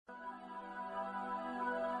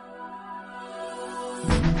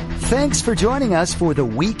Thanks for joining us for the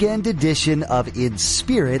weekend edition of In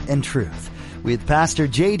Spirit and Truth with Pastor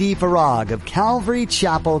J.D. Farag of Calvary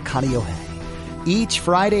Chapel, Kaneohe. Each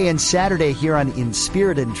Friday and Saturday here on In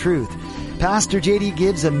Spirit and Truth, Pastor J.D.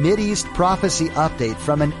 gives a Mideast prophecy update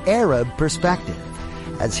from an Arab perspective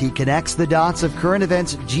as he connects the dots of current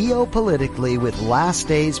events geopolitically with last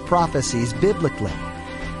days prophecies biblically.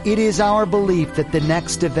 It is our belief that the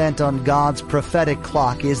next event on God's prophetic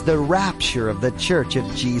clock is the rapture of the Church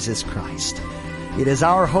of Jesus Christ. It is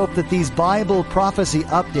our hope that these Bible prophecy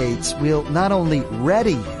updates will not only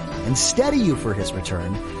ready you and steady you for His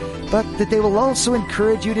return, but that they will also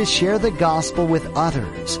encourage you to share the gospel with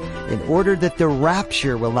others in order that the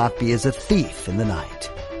rapture will not be as a thief in the night.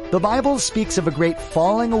 The Bible speaks of a great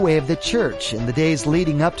falling away of the church in the days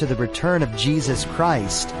leading up to the return of Jesus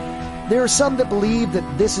Christ. There are some that believe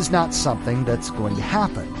that this is not something that's going to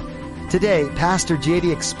happen. Today, Pastor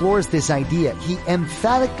J.D. explores this idea. He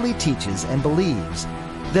emphatically teaches and believes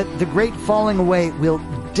that the great falling away will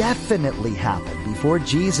definitely happen before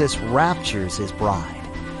Jesus raptures His bride.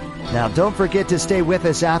 Now, don't forget to stay with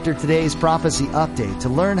us after today's prophecy update to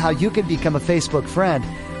learn how you can become a Facebook friend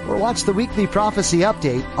or watch the weekly prophecy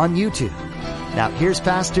update on YouTube. Now, here's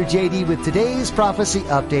Pastor J.D. with today's prophecy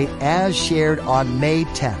update as shared on May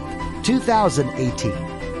 10th. 2018.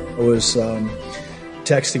 I was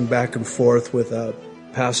texting back and forth with a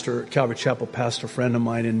pastor, Calvary Chapel pastor friend of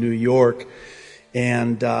mine in New York,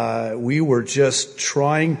 and we were just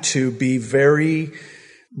trying to be very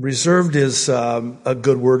reserved is a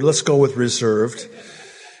good word. Let's go with reserved.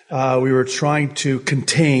 We were trying to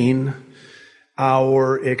contain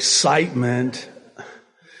our excitement.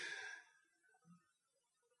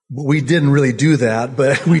 We didn't really do that,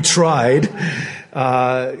 but we tried.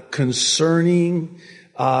 Concerning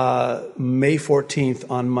May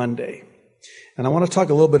 14th on Monday. And I want to talk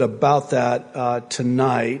a little bit about that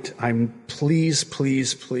tonight. Please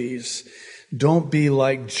don't be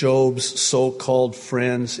like Job's so-called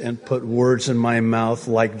friends and put words in my mouth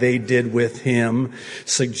like they did with him,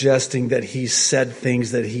 suggesting that he said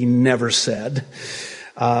things that he never said.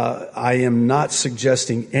 I am not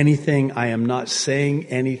suggesting anything. I am not saying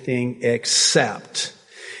anything except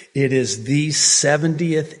it is the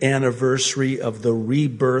 70th anniversary of the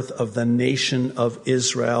rebirth of the nation of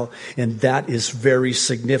Israel, and that is very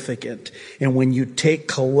significant. And when you take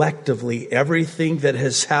collectively everything that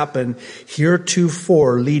has happened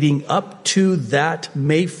heretofore leading up to that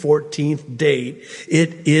May 14th date,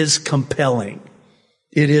 it is compelling.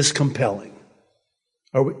 It is compelling.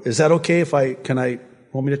 Is that okay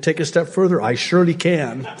want me to take a step further? I surely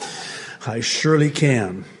can. I surely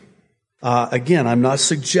can. Again, I'm not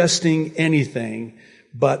suggesting anything,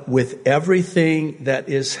 but with everything that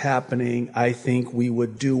is happening, I think we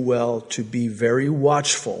would do well to be very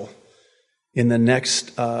watchful in the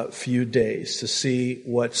next few days to see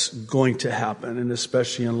what's going to happen, and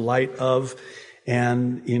especially in light of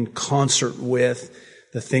and in concert with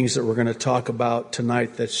the things that we're going to talk about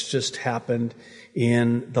tonight that's just happened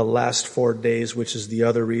in the last 4 days, which is the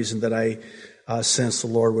other reason that I sense the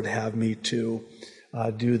Lord would have me to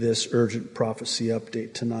do this urgent prophecy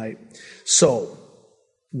update tonight. So,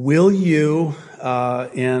 will you,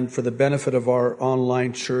 and for the benefit of our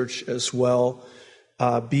online church as well,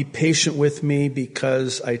 be patient with me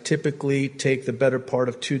because I typically take the better part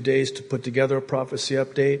of 2 days to put together a prophecy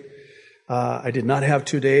update. I did not have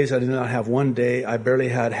 2 days. I did not have 1 day. I barely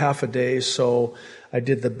had half a day, so I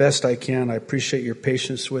did the best I can. I appreciate your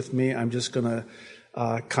patience with me. I'm just going to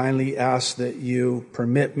kindly ask that you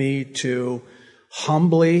permit me to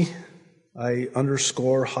humbly, I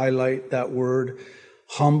highlight that word,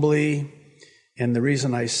 humbly. And the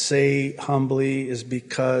reason I say humbly is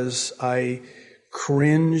because I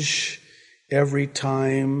cringe every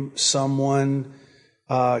time someone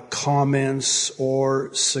comments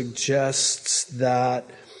or suggests that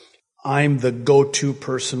I'm the go-to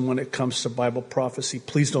person when it comes to Bible prophecy.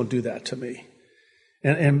 Please don't do that to me.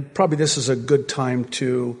 And probably this is a good time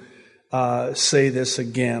to say this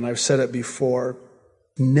again. I've said it before.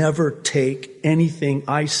 Never take anything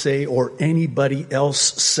I say or anybody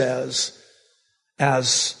else says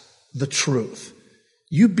as the truth.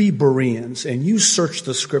 You be Bereans and you search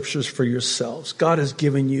the scriptures for yourselves. God has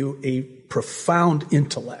given you a profound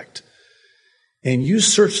intellect. And you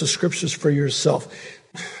search the scriptures for yourself.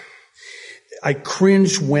 I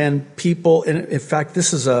cringe when people, and in fact,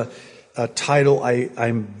 this is a title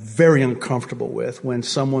I'm very uncomfortable with when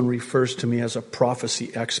someone refers to me as a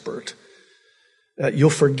prophecy expert.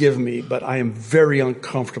 You'll forgive me, but I am very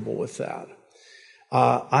uncomfortable with that.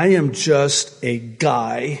 I am just a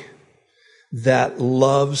guy that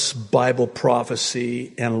loves Bible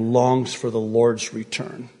prophecy and longs for the Lord's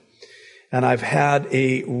return. And I've had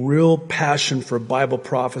a real passion for Bible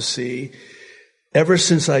prophecy ever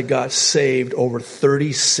since I got saved over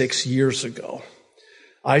 36 years ago.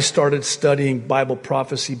 I started studying Bible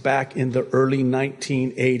prophecy back in the early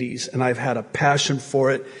 1980s, and I've had a passion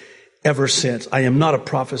for it ever since. I am not a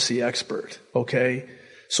prophecy expert, okay?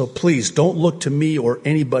 So please don't look to me or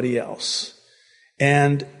anybody else.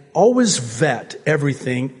 And always vet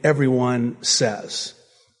everything everyone says,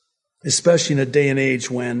 especially in a day and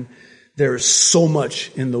age when there's so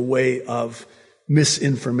much in the way of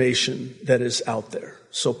misinformation that is out there.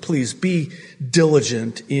 So please be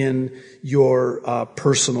diligent in your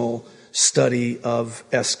personal study of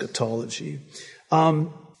eschatology.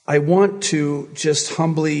 I want to just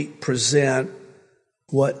humbly present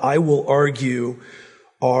what I will argue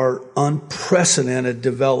are unprecedented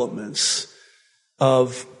developments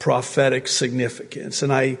of prophetic significance.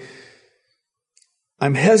 And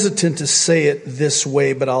I'm hesitant to say it this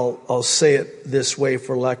way, but I'll say it this way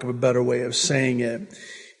for lack of a better way of saying it.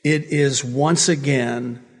 It is once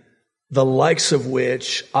again the likes of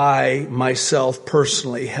which I, myself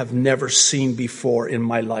personally, have never seen before in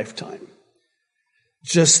my lifetime.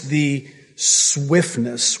 Just the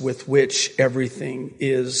swiftness with which everything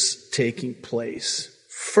is taking place.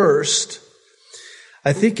 First,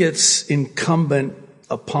 I think it's incumbent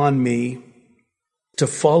upon me to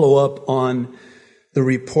follow up on the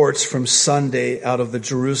reports from Sunday out of the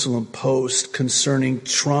Jerusalem Post concerning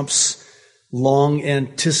Trump's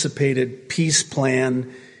long-anticipated peace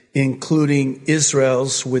plan, including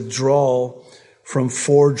Israel's withdrawal from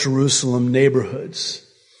 4 Jerusalem neighborhoods.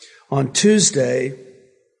 On Tuesday,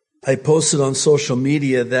 I posted on social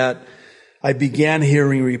media that I began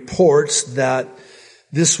hearing reports that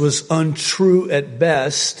this was untrue at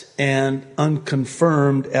best and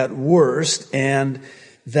unconfirmed at worst, and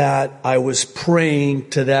that I was praying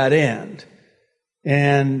to that end,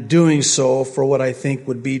 and doing so for what I think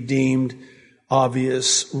would be deemed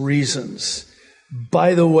obvious reasons.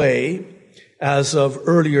 By the way, as of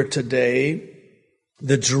earlier today,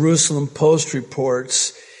 the Jerusalem Post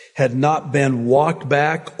reports had not been walked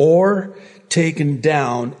back or taken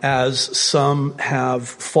down as some have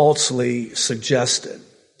falsely suggested.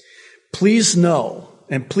 Please know,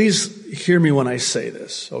 and please hear me when I say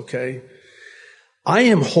this, okay? I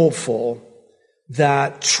am hopeful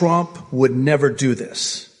that Trump would never do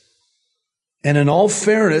this. And in all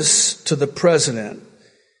fairness to the president,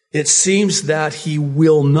 it seems that he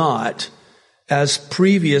will not, as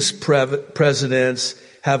previous presidents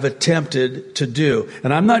have attempted to do.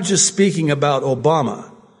 And I'm not just speaking about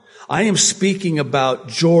Obama. I am speaking about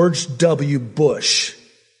George W. Bush.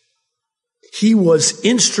 He was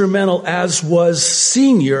instrumental, as was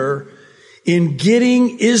Senior, in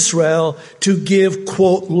getting Israel to give,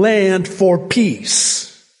 quote, land for peace.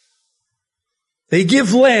 They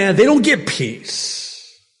give land, they don't give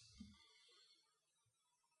peace.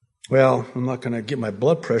 Well, I'm not going to get my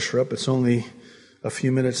blood pressure up. It's only a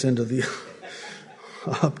few minutes into the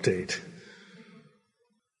update.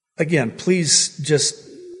 Again, please just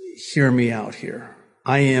hear me out here.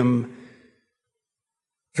 I am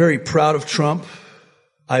very proud of Trump.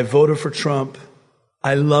 I voted for Trump.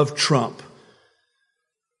 I love Trump.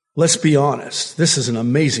 Let's be honest. This is an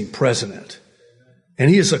amazing president. And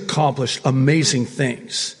he has accomplished amazing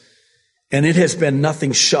things. And it has been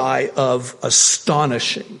nothing shy of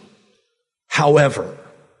astonishing. However,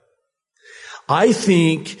 I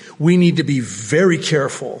think we need to be very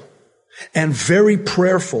careful and very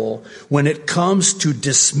prayerful when it comes to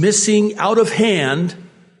dismissing out of hand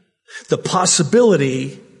the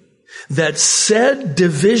possibility that said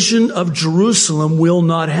division of Jerusalem will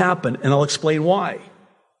not happen. And I'll explain why.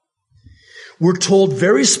 We're told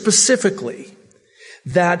very specifically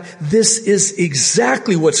that this is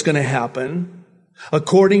exactly what's going to happen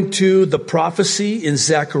according to the prophecy in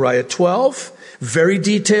Zechariah 12, very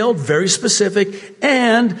detailed, very specific,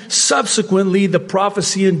 and subsequently the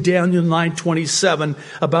prophecy in Daniel 9:27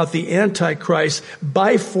 about the Antichrist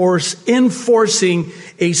by force enforcing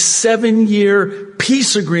a 7-year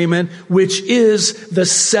peace agreement, which is the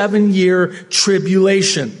 7-year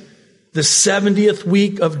tribulation, the 70th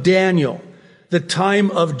week of Daniel, the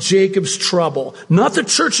time of Jacob's trouble, not the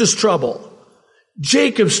church's trouble,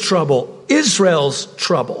 Jacob's trouble, Israel's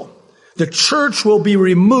trouble. The church will be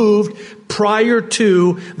removed prior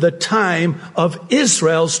to the time of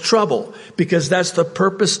Israel's trouble, because that's the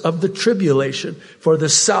purpose of the tribulation, for the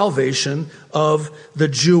salvation of the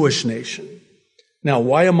Jewish nation. Now,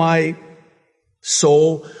 why am I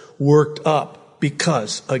so worked up?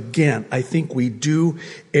 Because, again, I think we do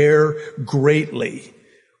err greatly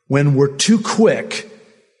when we're too quick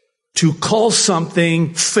to call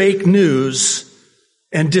something fake news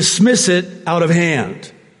and dismiss it out of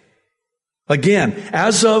hand. Again,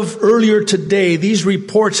 as of earlier today, these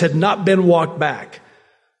reports had not been walked back,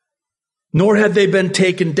 nor had they been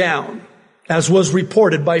taken down, as was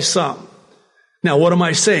reported by some. Now, what am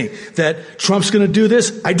I saying? That Trump's going to do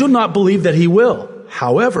this? I do not believe that he will.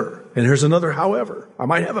 However, and here's another however. I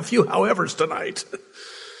might have a few howevers tonight.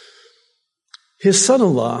 His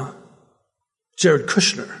son-in-law, Jared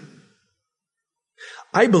Kushner,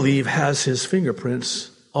 I believe has his fingerprints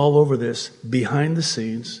all over this, behind the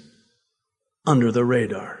scenes, under the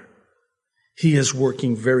radar. He is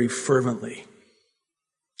working very fervently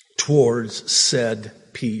towards said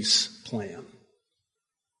peace plan.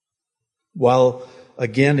 While,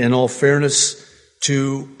 again, in all fairness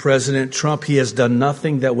to President Trump, he has done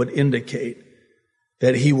nothing that would indicate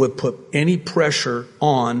that he would put any pressure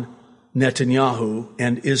on Netanyahu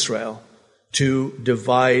and Israel to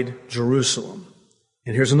divide Jerusalem.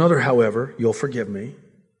 And here's another however, you'll forgive me.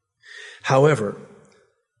 However,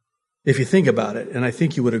 if you think about it, and I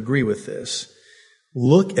think you would agree with this,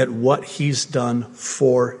 look at what he's done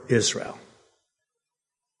for Israel.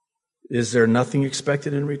 Is there nothing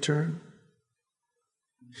expected in return?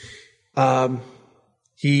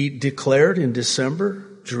 He declared in December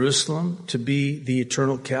Jerusalem to be the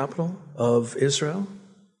eternal capital of Israel.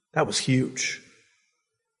 That was huge.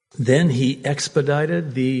 Then he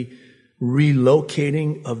expedited the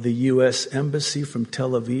relocating of the U.S. Embassy from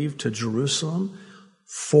Tel Aviv to Jerusalem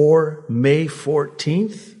for May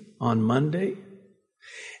 14th on Monday.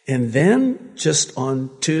 And then just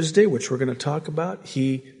on Tuesday, which we're going to talk about,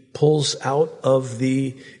 he pulls out of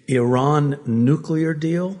the Iran nuclear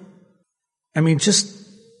deal. I mean, just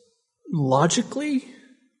logically,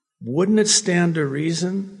 wouldn't it stand to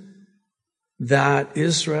reason that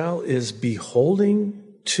Israel is beholding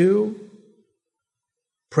to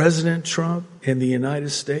President Trump in the United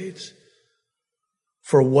States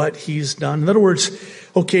for what he's done? In other words,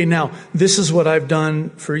 okay, now, this is what I've done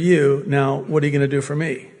for you. Now, what are you going to do for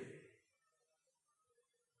me?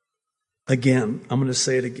 Again, I'm going to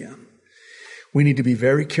say it again. We need to be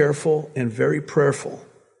very careful and very prayerful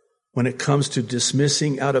when it comes to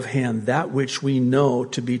dismissing out of hand that which we know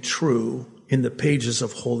to be true in the pages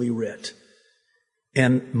of Holy Writ.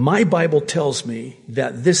 And my Bible tells me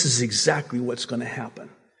that this is exactly what's going to happen.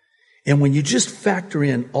 And when you just factor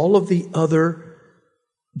in all of the other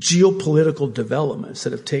geopolitical developments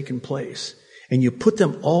that have taken place, and you put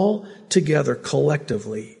them all together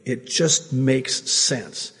collectively, it just makes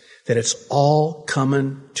sense that it's all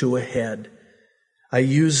coming to a head. I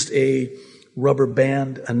used a rubber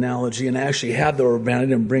band analogy, and I actually had the rubber band. I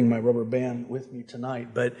didn't bring my rubber band with me tonight,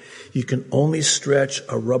 but you can only stretch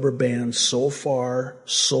a rubber band so far,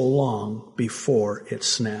 so long before it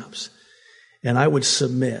snaps. And I would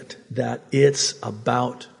submit that it's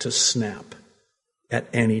about to snap at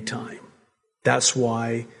any time. That's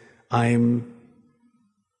why I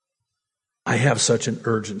have such an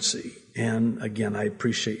urgency. And again, I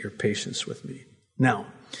appreciate your patience with me. Now,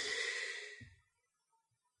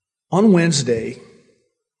 on Wednesday,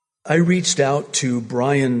 I reached out to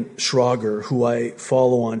Brian Schrager, who I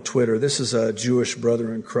follow on Twitter. This is a Jewish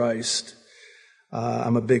brother in Christ.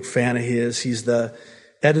 I'm a big fan of his. He's the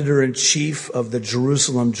editor-in-chief of the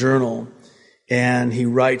Jerusalem Journal, and he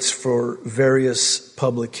writes for various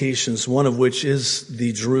publications, one of which is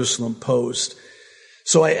the Jerusalem Post.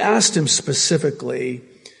 So I asked him specifically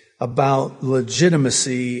about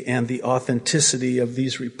legitimacy and the authenticity of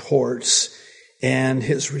these reports, and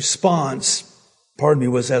his response,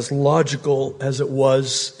 was as logical as it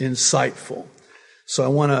was insightful. So I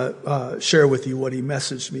want to share with you what he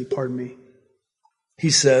messaged me,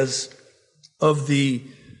 He says, of the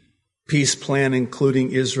peace plan,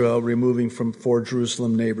 including Israel removing from 4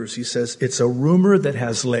 Jerusalem neighbors, he says, it's a rumor that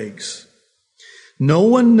has legs. No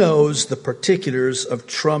one knows the particulars of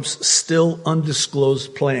Trump's still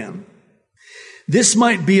undisclosed plan. This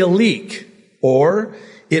might be a leak, or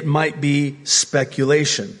it might be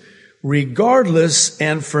speculation. Regardless,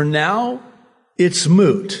 and for now, it's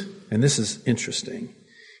moot. And this is interesting.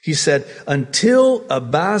 He said, until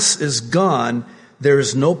Abbas is gone, there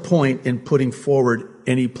is no point in putting forward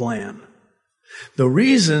any plan. The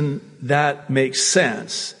reason that makes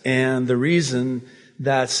sense and the reason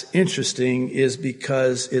that's interesting is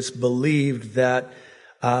because it's believed that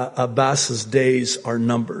Abbas's days are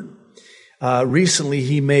numbered. Recently,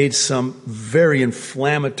 he made some very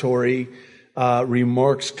inflammatory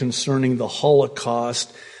remarks concerning the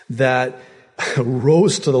Holocaust that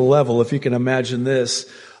rose to the level, if you can imagine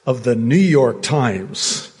this, of the New York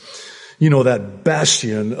Times. that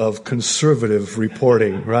bastion of conservative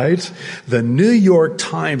reporting, right? The New York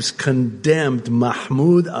Times condemned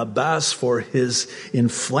Mahmoud Abbas for his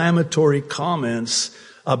inflammatory comments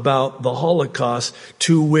about the Holocaust,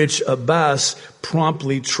 to which Abbas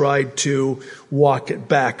promptly tried to walk it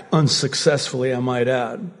back, unsuccessfully, I might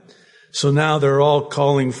add. So now they're all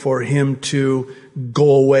calling for him to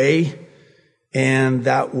go away, and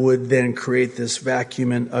that would then create this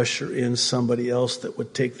vacuum and usher in somebody else that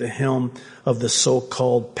would take the helm of the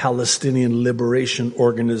so-called Palestinian Liberation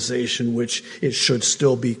Organization, which it should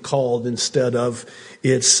still be called instead of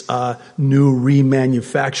its new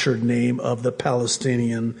remanufactured name of the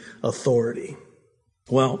Palestinian Authority.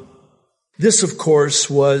 Well, this, of course,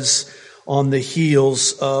 was on the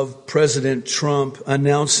heels of President Trump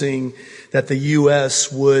announcing that the U.S.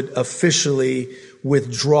 would officially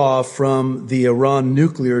withdraw from the Iran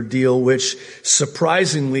nuclear deal, which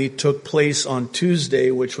surprisingly took place on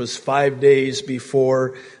Tuesday, which was 5 days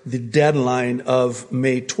before the deadline of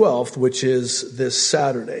May 12th, which is this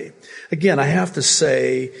Saturday. Again, I have to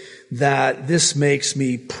say that this makes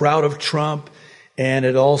me proud of Trump, and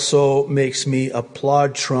it also makes me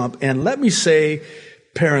applaud Trump. And let me say,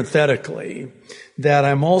 parenthetically, that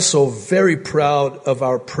I'm also very proud of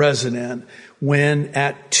our president when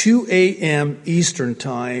at 2 a.m. Eastern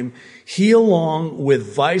Time, he, along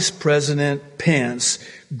with Vice President Pence,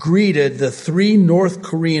 greeted the 3 North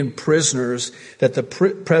Korean prisoners that the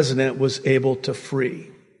president was able to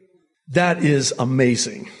free. That is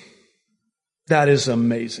amazing. That is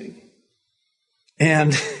amazing.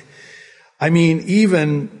 And, I mean,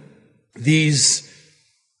 even these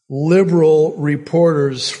liberal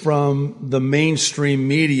reporters from the mainstream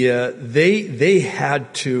media, they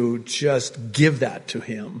had to just give that to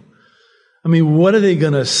him. I mean, what are they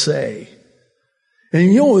going to say?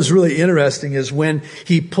 And what was really interesting is when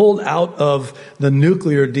he pulled out of the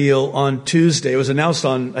nuclear deal on Tuesday, it was announced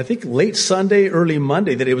on, I think, late Sunday, early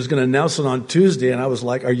Monday, that he was going to announce it on Tuesday. And I was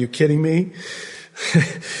like, are you kidding me?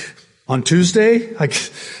 On Tuesday?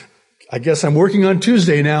 I guess I'm working on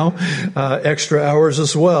Tuesday now, extra hours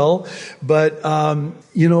as well. But,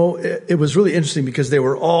 it was really interesting because they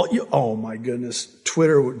were all, oh my goodness,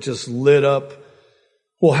 Twitter just lit up.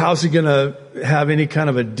 Well, how's he going to have any kind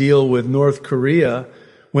of a deal with North Korea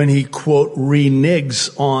when he, quote,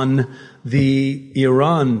 reneges on the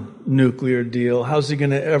Iran nuclear deal? How's he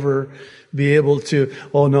going to ever be able to?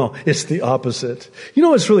 Oh no, it's the opposite.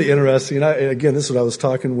 What's really interesting, and again, this is what I was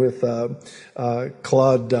talking with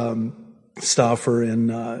Claude Stauffer in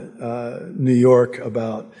New York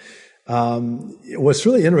about. What's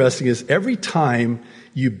really interesting is every time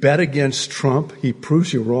you bet against Trump, he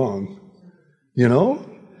proves you wrong.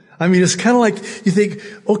 I mean, it's kind of like you think,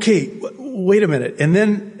 okay, wait a minute, and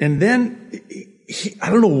then I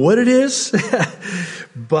don't know what it is,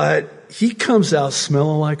 but he comes out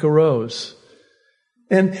smelling like a rose.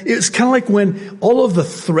 And it's kind of like when all of the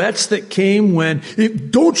threats that came when,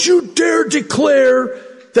 don't you dare declare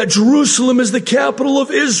that Jerusalem is the capital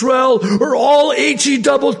of Israel, or all H-E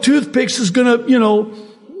double toothpicks is gonna,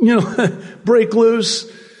 break loose.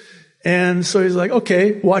 And so he's like,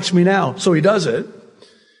 okay, watch me now. So he does it.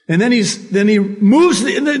 And then he moves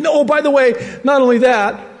oh, by the way, not only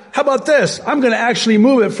that, how about this? I'm gonna actually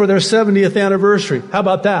move it for their 70th anniversary. How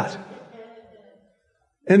about that?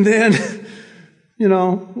 And then,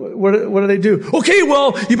 what do they do? Okay,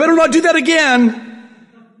 well, you better not do that again.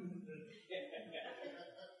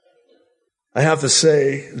 I have to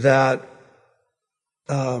say that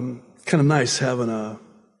kind of nice having a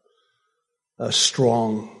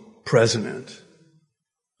strong president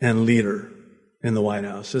and leader in the White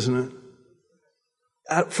House, isn't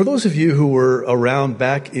it? For those of you who were around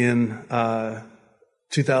back in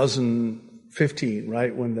 2015,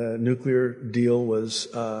 right, when the nuclear deal was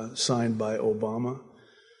signed by Obama,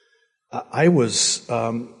 I was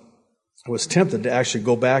tempted to actually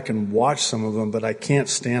go back and watch some of them, but I can't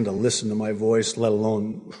stand to listen to my voice, let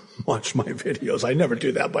alone watch my videos. I never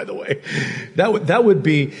do that, by the way. That would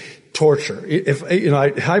be torture. If,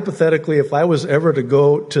 hypothetically, if I was ever to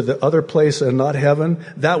go to the other place and not heaven,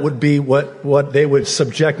 that would be what they would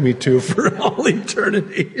subject me to for all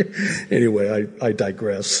eternity. Anyway, I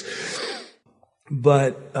digress.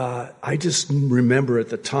 But, I just remember at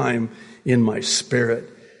the time in my spirit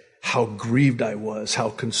how grieved I was, how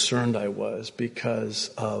concerned I was because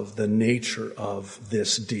of the nature of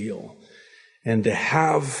this deal. And to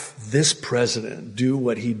have this president do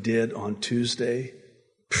what he did on Tuesday,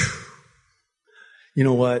 you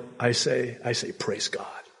know what I say? I say, praise God.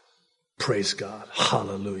 Praise God.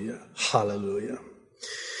 Hallelujah. Hallelujah.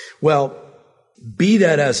 Well, be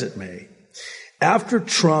that as it may, After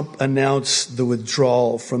Trump announced the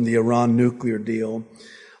withdrawal from the Iran nuclear deal,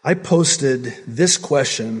 I posted this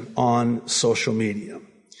question on social media.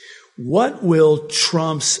 What will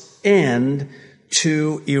Trump's end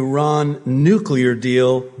to Iran nuclear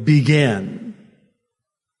deal begin?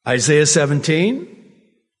 Isaiah 17,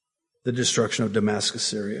 the destruction of Damascus,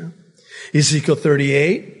 Syria. Ezekiel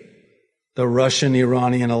 38, the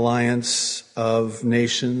Russian-Iranian alliance of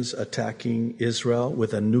nations attacking Israel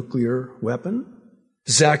with a nuclear weapon.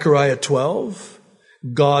 Zechariah 12,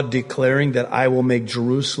 God declaring that I will make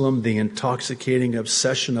Jerusalem the intoxicating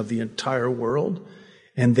obsession of the entire world,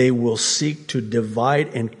 and they will seek to divide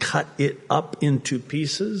and cut it up into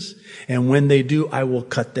pieces. And when they do, I will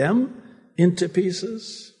cut them into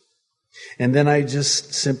pieces. And then I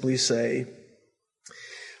just simply say,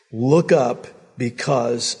 look up,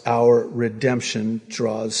 because our redemption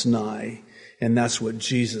draws nigh. And that's what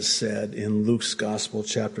Jesus said in Luke's Gospel,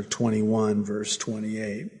 chapter 21, verse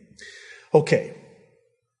 28. Okay.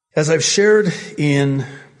 As I've shared in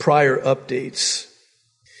prior updates,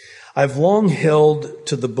 I've long held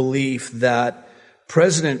to the belief that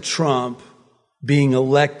President Trump being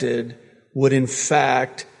elected would in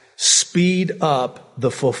fact speed up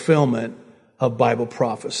the fulfillment of Bible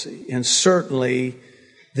prophecy. And certainly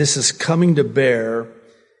this is coming to bear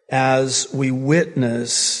as we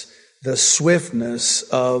witness the swiftness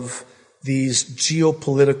of these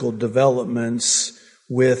geopolitical developments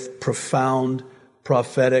with profound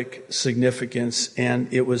prophetic significance. And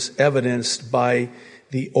it was evidenced by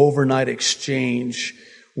the overnight exchange,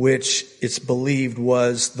 which it's believed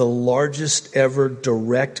was the largest ever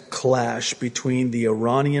direct clash between the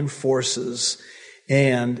Iranian forces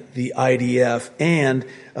and the IDF, and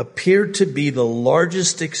appeared to be the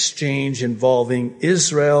largest exchange involving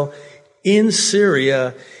Israel in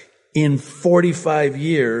Syria in 45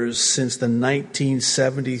 years since the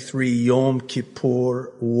 1973 Yom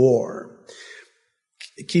Kippur War.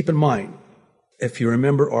 Keep in mind, if you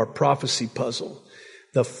remember our prophecy puzzle,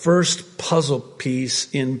 the first puzzle piece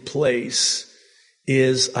in place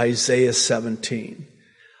is Isaiah 17.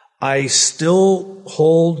 I still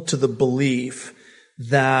hold to the belief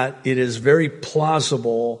that it is very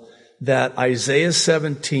plausible that Isaiah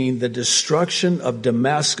 17, the destruction of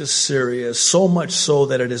Damascus, Syria, so much so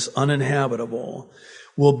that it is uninhabitable,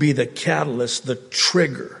 will be the catalyst, the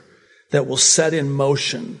trigger that will set in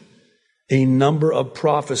motion a number of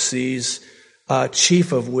prophecies,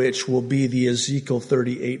 chief of which will be the Ezekiel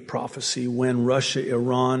 38 prophecy, when Russia,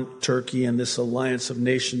 Iran, Turkey, and this alliance of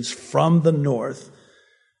nations from the north,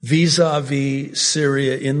 vis-a-vis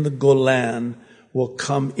Syria in the Golan, will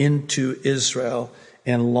come into Israel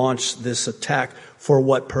and launch this attack. For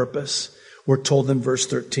what purpose? We're told in verse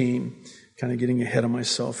 13, kind of getting ahead of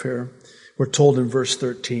myself here. We're told in verse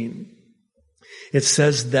 13, it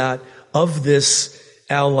says that of this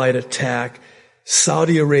allied attack,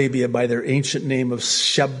 Saudi Arabia, by their ancient name of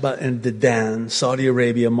Sheba and Dedan, Saudi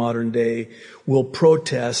Arabia, modern day, will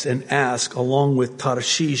protest and ask, along with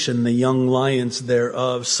Tarshish and the young lions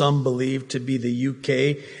thereof, some believe to be the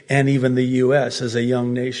UK and even the US as a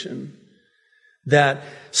young nation, that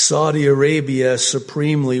Saudi Arabia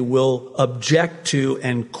supremely will object to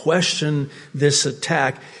and question this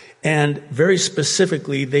attack. And very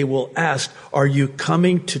specifically, they will ask, are you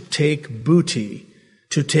coming to take booty,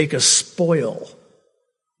 to take a spoil?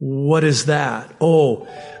 What is that?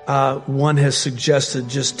 One has suggested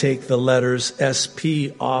just take the letters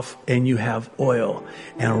SP off and you have oil.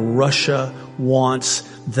 And Russia wants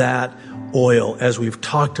that oil, as we've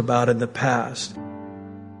talked about in the past.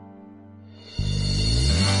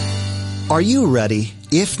 Are you ready?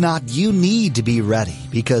 If not, you need to be ready,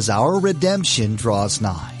 because our redemption draws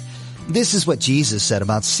nigh. This is what Jesus said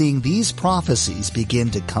about seeing these prophecies begin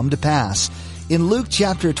to come to pass in Luke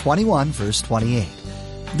chapter 21, verse 28.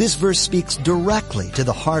 This verse speaks directly to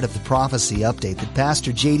the heart of the prophecy update that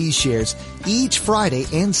Pastor JD shares each Friday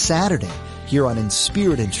and Saturday here on In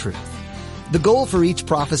Spirit and Truth. The goal for each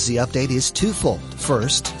prophecy update is twofold.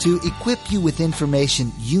 First, to equip you with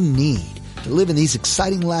information you need to live in these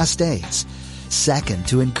exciting last days. Second,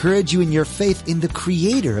 to encourage you in your faith in the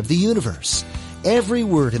Creator of the universe. Every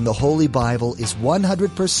word in the Holy Bible is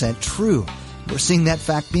 100% true. We're seeing that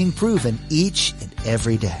fact being proven each and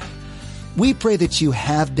every day. We pray that you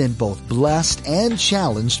have been both blessed and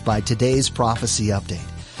challenged by today's prophecy update.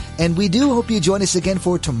 And we do hope you join us again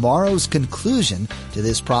for tomorrow's conclusion to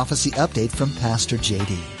this prophecy update from Pastor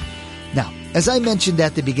JD. Now, as I mentioned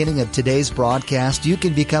at the beginning of today's broadcast, you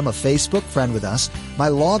can become a Facebook friend with us by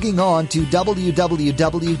logging on to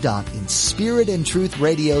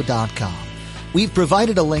www.inspiritandtruthradio.com. We've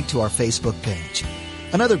provided a link to our Facebook page.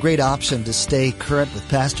 Another great option to stay current with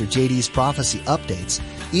Pastor JD's prophecy updates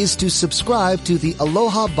is to subscribe to the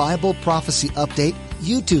Aloha Bible Prophecy Update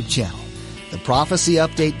YouTube channel. The Prophecy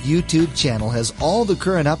Update YouTube channel has all the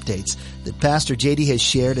current updates that Pastor JD has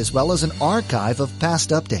shared, as well as an archive of past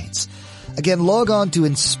updates. Again, log on to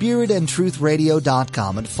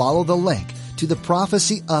inspiritandtruthradio.com and follow the link to the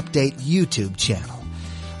Prophecy Update YouTube channel.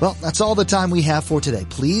 Well, that's all the time we have for today.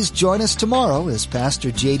 Please join us tomorrow as Pastor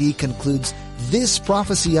JD concludes this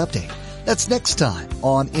prophecy update. That's next time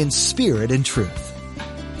on In Spirit and Truth.